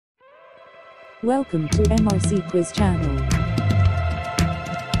Welcome to MRC Quiz Channel.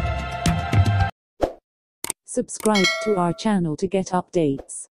 Subscribe to our channel to get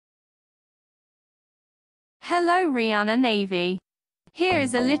updates. Hello Rihanna Navy. Here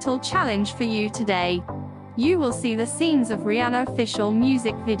is a little challenge for you today. You will see the scenes of Rihanna official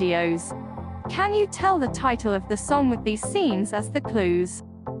music videos. Can you tell the title of the song with these scenes as the clues?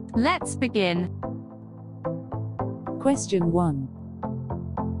 Let's begin. Question 1.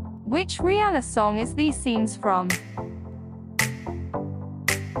 Which Rihanna song is these scenes from?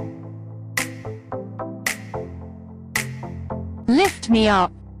 Lift Me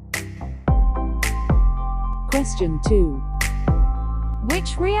Up. Question 2.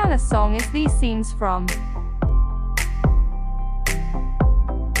 Which Rihanna song is these scenes from?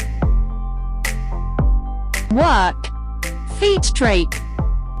 Work. Feet Drake.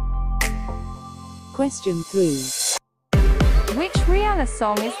 Question 3. Which Rihanna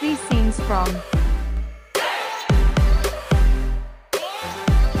song is these scenes from?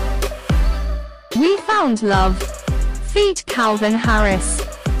 We Found Love. Feat Calvin Harris.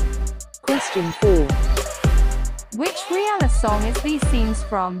 Question 4. Which Rihanna song is these scenes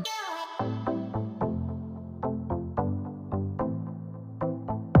from?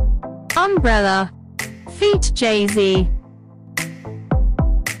 Umbrella. Feat Jay-Z.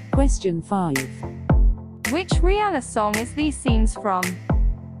 Question 5. Which Rihanna song is these scenes from?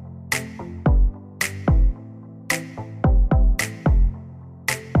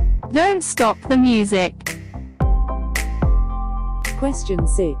 Don't Stop the Music. Question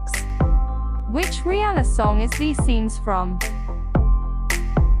 6. Which Rihanna song is these scenes from?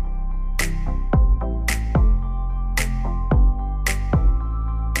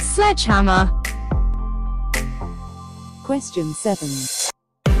 Sledgehammer. Question 7.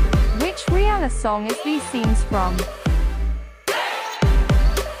 Which Rihanna song is these scenes from?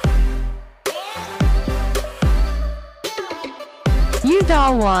 You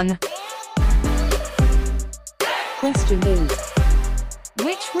Dial One. Question 8.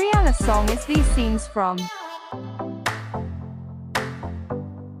 Which Rihanna song is these scenes from?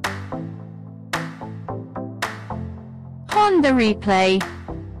 On the Replay.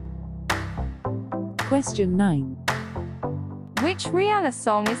 Question 9. Which Rihanna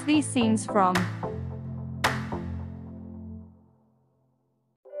song is these scenes from?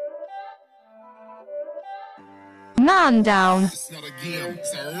 Man Down.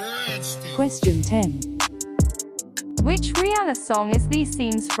 Question 10. Which Rihanna song is these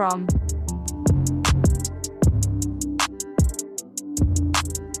scenes from?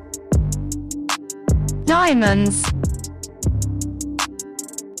 Diamonds.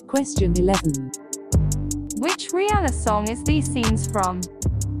 Question 11. Which Rihanna song is these scenes from?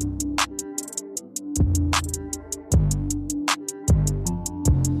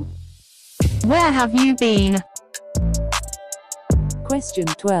 Where Have You Been? Question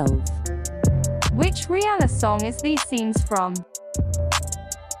 12. Which Rihanna song is these scenes from?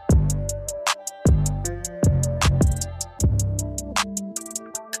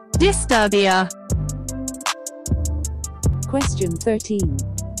 Disturbia. Question 13.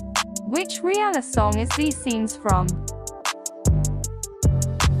 Which Rihanna song is these scenes from?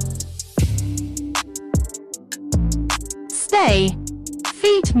 Stay.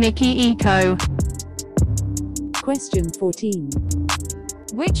 Feat Mickey Eco. Question 14.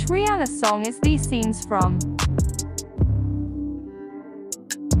 Which Rihanna song is these scenes from?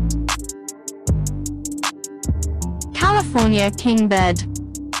 California King Bed.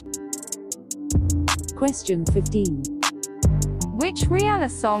 Question 15. Which Rihanna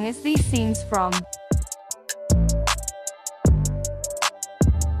song is these scenes from?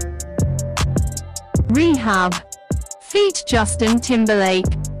 Rehab. Feat Justin Timberlake.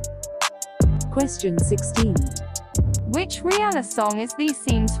 Question 16. Which Rihanna song is these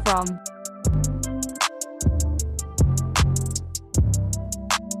scenes from?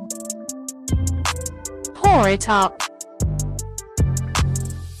 Pour It Up.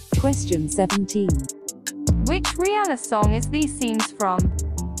 Question 17. Which Rihanna song is these scenes from?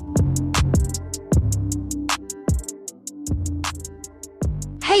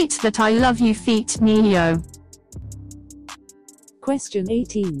 Hate That I Love You feat Neo. Question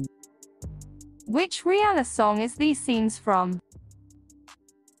 18. Which Rihanna song is these scenes from?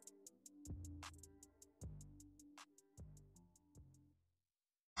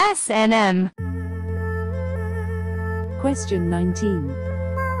 S&M. Question 19.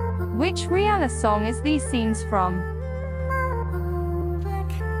 Which Rihanna song is these scenes from?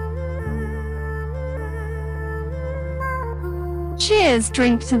 Cheers,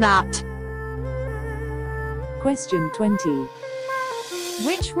 Drink to That. Question 20.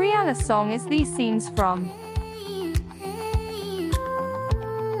 Which Rihanna song is these scenes from?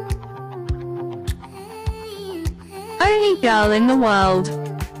 Only Girl in the World.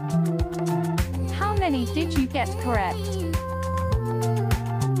 How many did you get correct?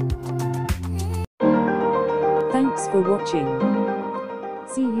 Thanks for watching.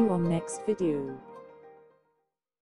 See you on next video.